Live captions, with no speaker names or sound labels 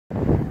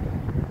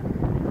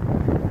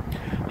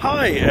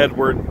Hi,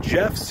 Edward.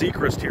 Jeff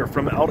Siegrist here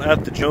from out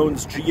at the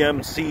Jones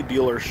GMC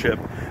dealership.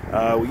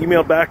 We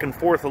emailed back and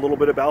forth a little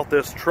bit about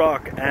this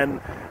truck, and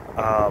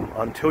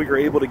until you're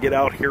able to get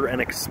out here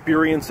and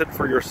experience it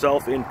for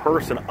yourself in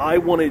person, I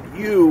wanted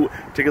you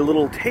to get a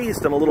little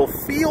taste and a little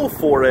feel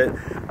for it,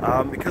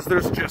 because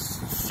there's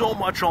just so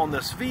much on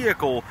this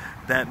vehicle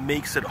that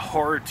makes it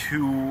hard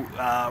to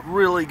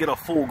really get a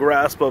full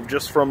grasp of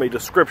just from a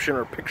description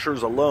or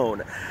pictures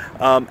alone.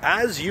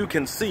 As you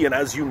can see, and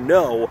as you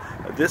know,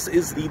 this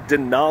is the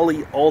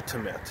Denali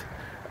Ultimate.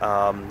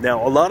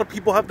 Now, a lot of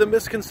people have the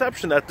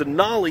misconception that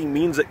Denali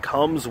means it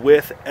comes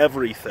with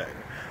everything.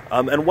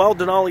 And while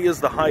Denali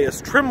is the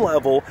highest trim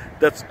level,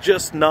 that's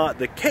just not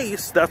the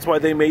case. That's why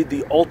they made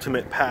the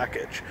Ultimate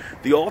Package.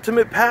 The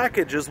Ultimate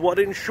Package is what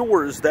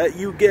ensures that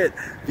you get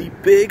the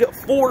big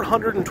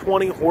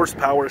 420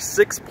 horsepower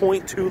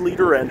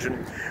 6.2-liter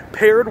engine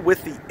paired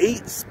with the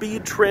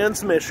 8-speed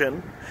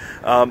transmission.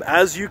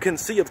 As you can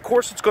see, of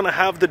course, it's going to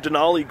have the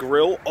Denali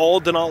grille.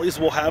 All Denalis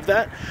will have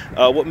that.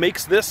 What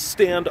makes this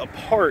stand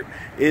apart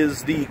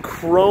is the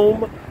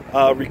chrome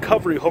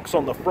recovery hooks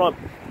on the front.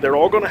 They're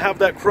all going to have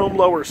that chrome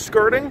lower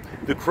skirting.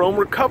 The chrome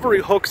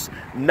recovery hooks,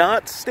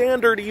 not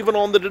standard even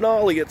on the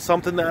Denali. It's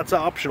something that's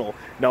optional.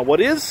 Now, what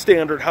is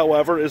standard,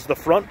 however, is the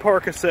front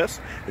park assist.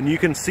 And you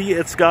can see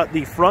it's got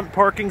the front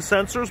parking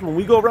sensors. When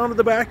we go around to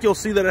the back, you'll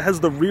see that it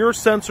has the rear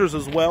sensors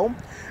as well.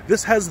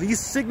 This has these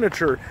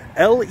signature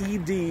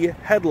LED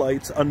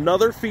headlights,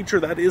 another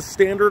feature that is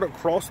standard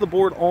across the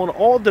board on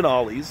all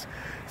Denalis.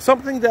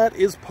 Something that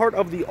is part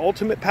of the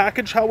Ultimate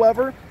Package,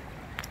 however,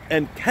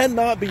 and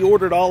cannot be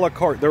ordered a la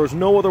carte. There is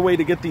no other way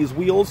to get these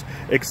wheels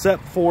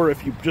except for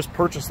if you just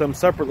purchase them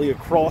separately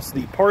across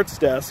the parts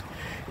desk,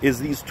 is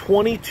these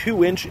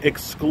 22-inch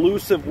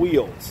exclusive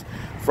wheels.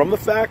 From the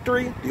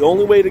factory, the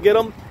only way to get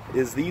them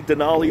is the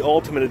Denali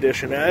Ultimate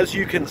Edition. As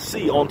you can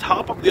see, on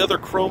top of the other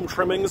chrome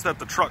trimmings that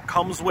the truck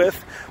comes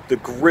with, the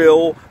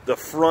grille, the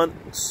front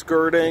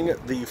skirting,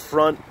 the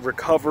front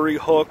recovery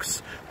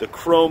hooks, the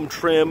chrome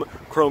trim,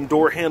 chrome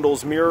door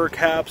handles, mirror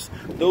caps,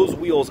 those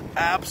wheels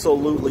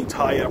absolutely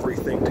tie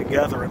everything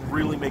together and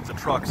really make the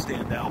truck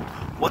stand out.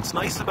 What's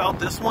nice about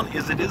this one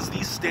is it is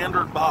the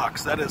standard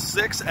box. That is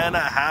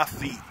 6.5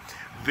 feet.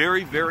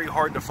 Very, very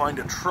hard to find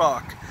a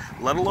truck,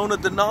 let alone a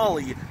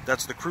Denali,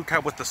 that's the crew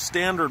cab with the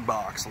standard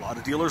box. A lot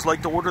of dealers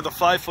like to order the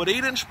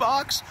 5'8"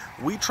 box.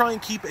 We try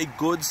and keep a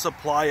good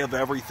supply of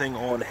everything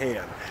on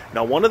hand.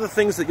 Now, one of the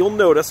things that you'll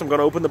notice, I'm going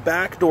to open the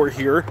back door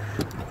here.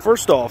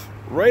 First off,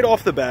 right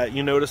off the bat,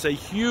 you notice a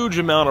huge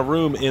amount of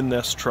room in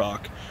this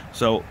truck.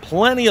 So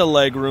plenty of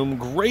leg room,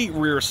 great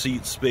rear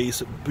seat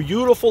space,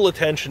 beautiful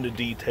attention to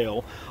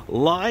detail,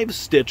 live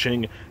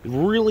stitching,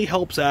 really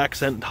helps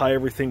accent and tie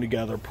everything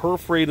together,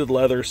 perforated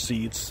leather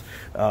seats,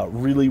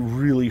 really,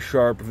 really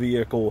sharp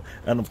vehicle,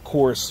 and of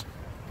course,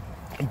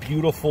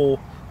 beautiful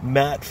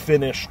matte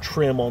finish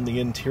trim on the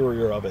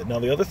interior of it. Now,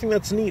 the other thing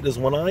that's neat is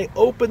when I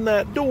open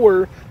that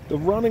door, the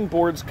running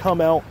boards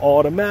come out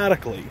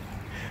automatically.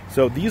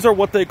 So these are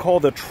what they call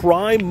the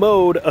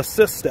tri-mode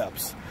assist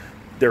steps.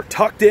 They're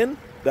tucked in.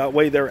 That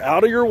way they're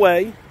out of your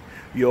way.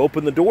 You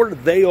open the door,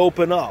 they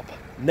open up.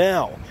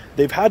 Now,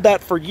 they've had that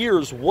for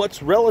years.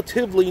 What's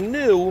relatively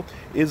new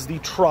is the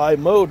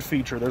tri-mode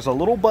feature. There's a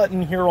little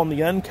button here on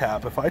the end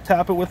cap. If I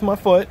tap it with my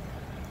foot,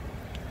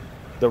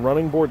 the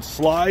running board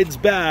slides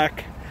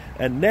back,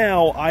 and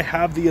now I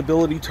have the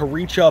ability to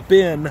reach up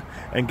in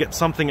and get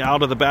something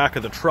out of the back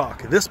of the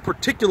truck. This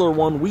particular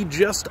one, we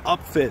just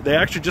upfit. They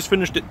actually just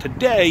finished it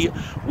today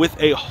with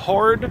a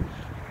hard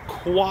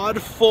quad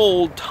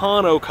fold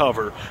tonneau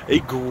cover. A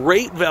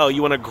great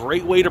value and a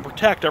great way to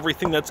protect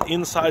everything that's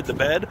inside the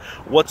bed.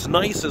 What's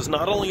nice is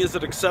not only is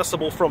it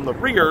accessible from the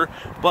rear,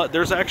 but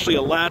there's actually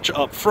a latch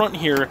up front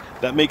here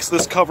that makes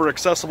this cover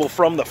accessible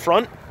from the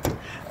front.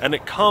 And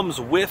it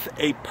comes with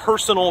a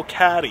personal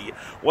caddy.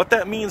 What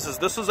that means is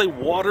this is a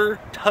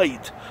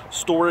watertight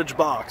storage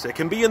box. It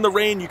can be in the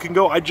rain. You can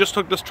go, I just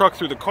took this truck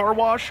through the car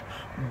wash,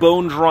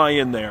 bone dry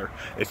in there.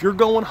 If you're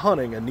going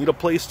hunting and need a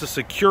place to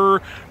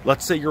secure,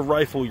 let's say your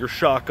rifle, your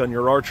shotgun,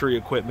 your archery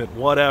equipment,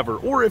 whatever,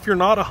 or if you're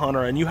not a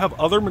hunter and you have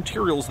other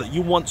materials that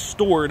you want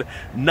stored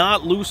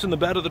not loose in the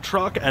bed of the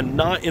truck and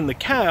not in the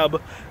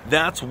cab,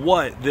 that's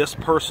what this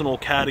personal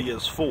caddy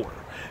is for.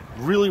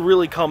 Really,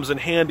 really comes in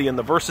handy, and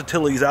the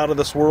versatility is out of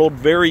this world.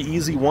 Very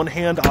easy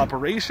one-hand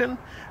operation,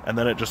 and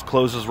then it just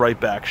closes right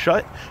back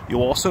shut.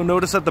 You'll also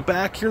notice at the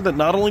back here that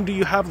not only do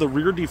you have the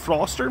rear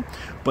defroster,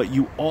 but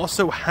you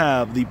also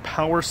have the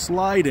power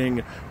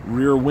sliding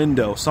rear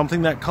window,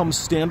 something that comes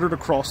standard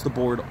across the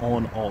board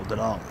on all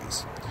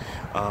Denalis.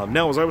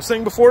 Now, as I was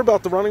saying before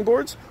about the running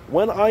boards,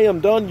 when I am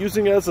done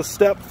using it as a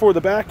step for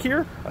the back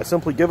here, I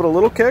simply give it a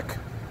little kick,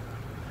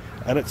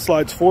 and it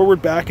slides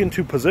forward back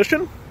into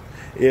position.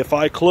 If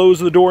I close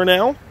the door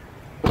now,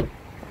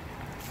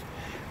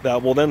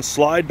 that will then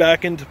slide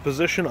back into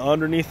position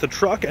underneath the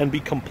truck and be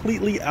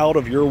completely out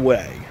of your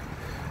way.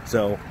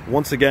 So,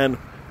 once again,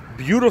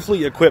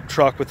 beautifully equipped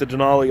truck with the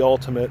Denali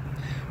Ultimate.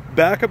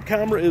 Backup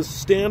camera is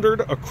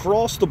standard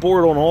across the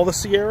board on all the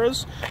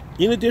Sierras.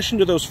 In addition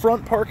to those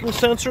front parking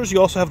sensors, you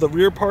also have the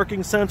rear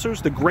parking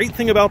sensors. The great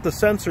thing about the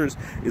sensors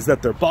is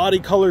that they're body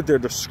colored, they're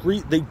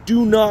discreet, they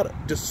do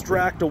not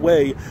distract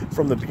away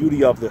from the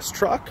beauty of this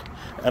truck.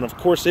 And of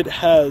course it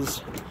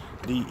has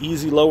the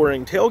easy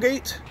lowering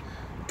tailgate.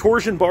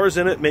 Torsion bars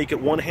in it make it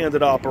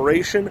one-handed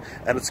operation,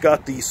 and it's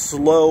got the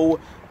slow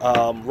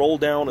roll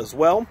down as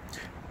well.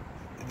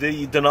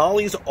 The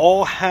Denalis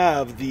all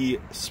have the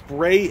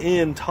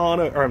spray-in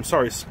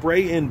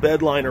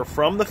bed liner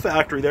from the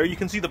factory. There you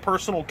can see the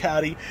personal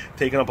caddy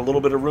taking up a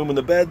little bit of room in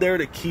the bed there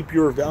to keep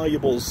your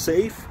valuables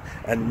safe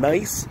and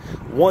nice.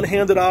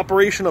 One-handed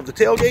operation of the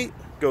tailgate.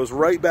 Goes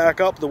right back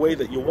up the way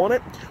that you want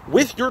it.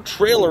 With your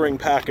trailering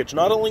package,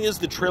 not only is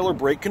the trailer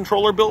brake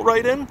controller built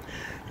right in,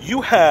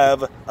 you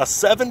have a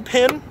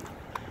 7-pin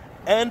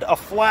and a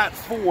flat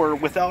 4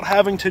 without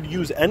having to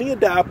use any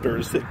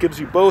adapters. It gives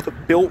you both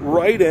built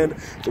right in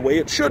the way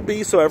it should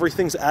be, so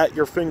everything's at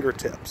your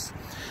fingertips.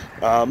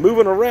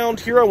 Moving around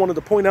here, I wanted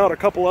to point out a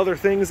couple other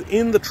things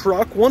in the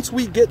truck once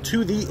we get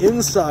to the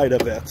inside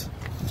of it.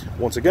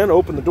 Once again,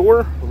 open the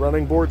door, the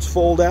running boards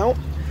fold out.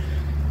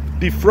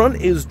 The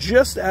front is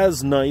just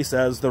as nice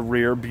as the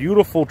rear,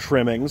 beautiful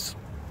trimmings.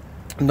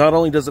 Not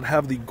only does it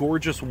have the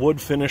gorgeous wood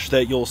finish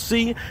that you'll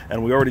see,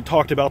 and we already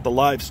talked about the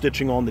live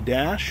stitching on the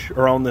dash,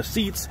 or on the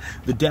seats,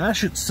 the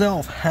dash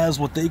itself has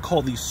what they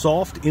call the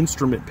soft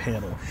instrument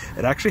panel.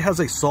 It actually has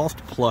a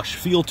soft plush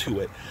feel to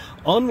it.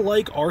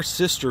 Unlike our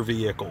sister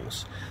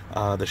vehicles,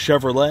 the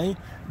Chevrolet,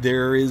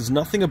 there is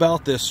nothing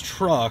about this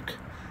truck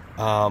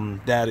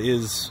that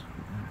is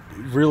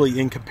really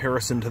in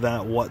comparison to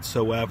that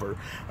whatsoever.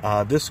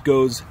 This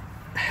goes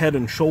head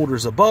and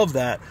shoulders above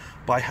that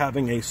by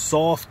having a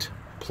soft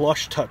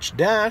plush touch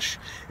dash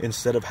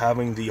instead of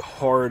having the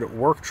hard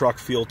work truck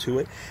feel to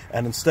it,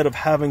 and instead of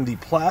having the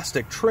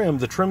plastic trim,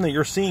 the trim that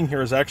you're seeing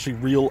here is actually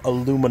real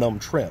aluminum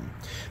trim.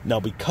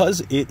 Now,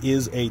 because it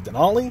is a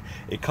Denali,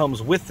 it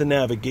comes with the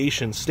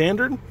navigation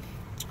standard.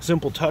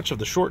 Simple touch of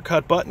the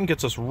shortcut button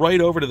gets us right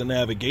over to the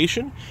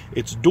navigation.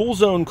 It's dual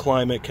zone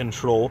climate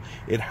control.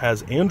 It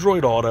has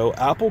Android Auto,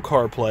 Apple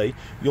CarPlay.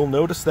 You'll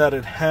notice that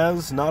it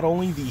has not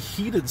only the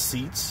heated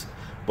seats,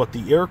 but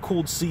the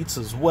air-cooled seats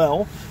as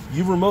well.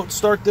 You remote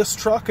start this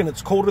truck and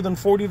it's colder than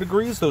 40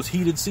 degrees, those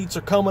heated seats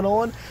are coming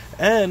on.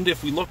 And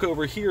if we look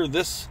over here,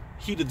 this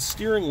heated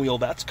steering wheel,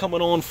 that's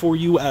coming on for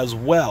you as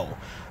well.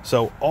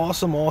 So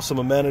awesome, awesome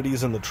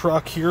amenities in the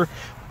truck here.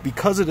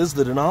 Because it is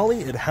the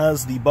Denali, it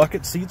has the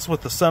bucket seats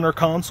with the center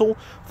console,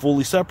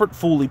 fully separate,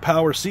 fully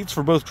power seats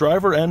for both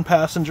driver and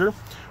passenger.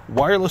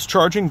 Wireless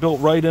charging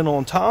built right in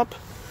on top.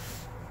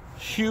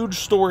 Huge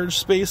storage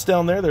space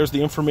down there. There's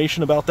the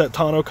information about that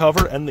tonneau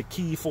cover and the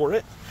key for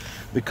it.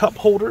 The cup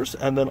holders,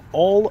 and then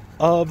all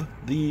of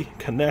the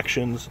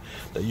connections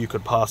that you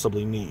could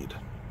possibly need.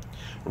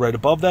 Right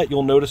above that,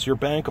 you'll notice your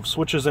bank of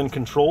switches and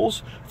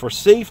controls for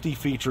safety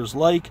features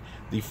like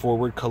the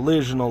forward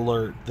collision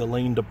alert, the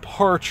lane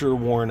departure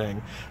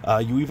warning.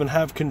 You even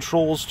have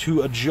controls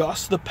to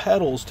adjust the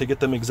pedals to get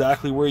them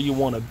exactly where you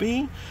want to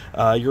be.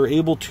 You're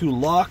able to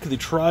lock the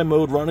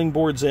tri-mode running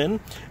boards in,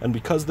 and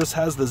because this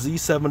has the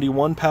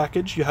Z71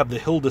 package, you have the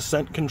hill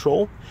descent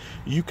control.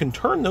 You can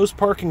turn those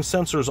parking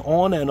sensors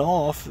on and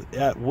off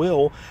at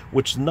will.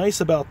 What's nice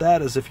about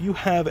that is if you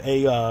have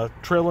a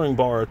trailering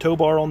bar, a tow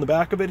bar on the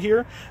back of it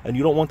here, and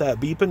you don't want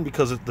that beeping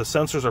because the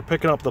sensors are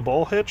picking up the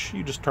ball hitch,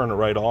 you just turn it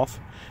right off,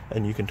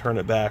 and you can turn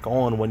it back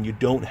on when you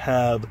don't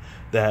have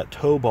that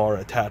tow bar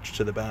attached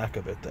to the back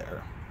of it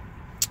there.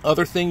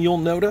 Other thing you'll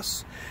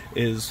notice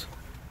is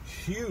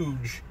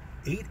huge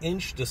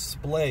 8-inch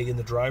display in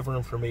the driver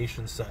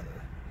information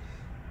center.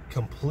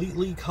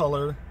 Completely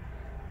color,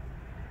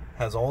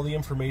 has all the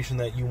information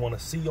that you want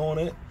to see on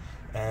it,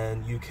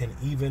 and you can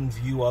even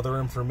view other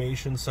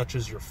information such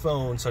as your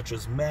phone, such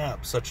as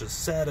maps, such as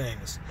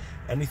settings.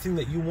 Anything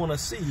that you want to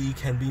see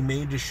can be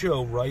made to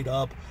show right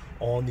up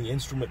on the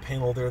instrument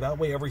panel there. That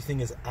way everything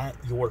is at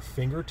your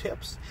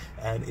fingertips,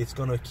 and it's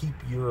going to keep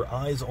your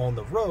eyes on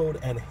the road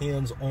and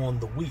hands on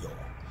the wheel.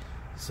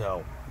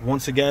 So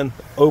once again,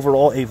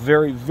 overall a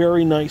very,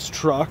 very nice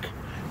truck.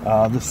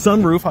 The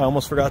sunroof, I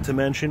almost forgot to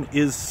mention,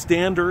 is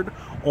standard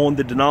on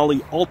the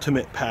Denali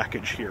Ultimate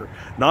package here.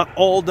 Not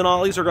all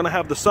Denalis are going to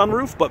have the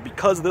sunroof, but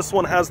because this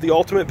one has the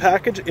Ultimate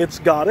package, it's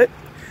got it.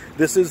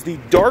 This is the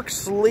dark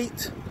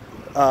slate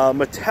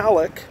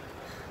metallic,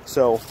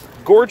 so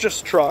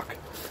gorgeous truck.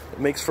 It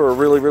makes for a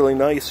really, really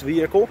nice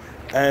vehicle.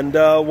 And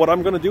what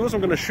I'm going to do is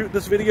I'm going to shoot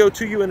this video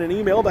to you in an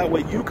email. That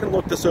way you can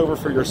look this over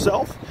for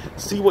yourself,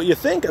 see what you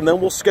think, and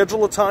then we'll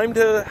schedule a time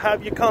to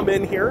have you come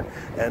in here.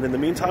 And in the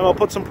meantime, I'll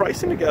put some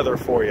pricing together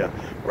for you.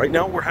 Right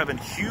now, we're having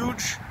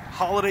huge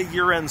holiday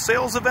year-end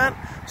sales event,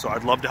 so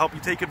I'd love to help you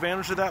take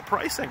advantage of that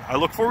pricing. I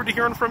look forward to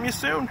hearing from you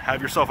soon.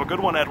 Have yourself a good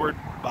one, Edward.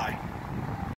 Bye.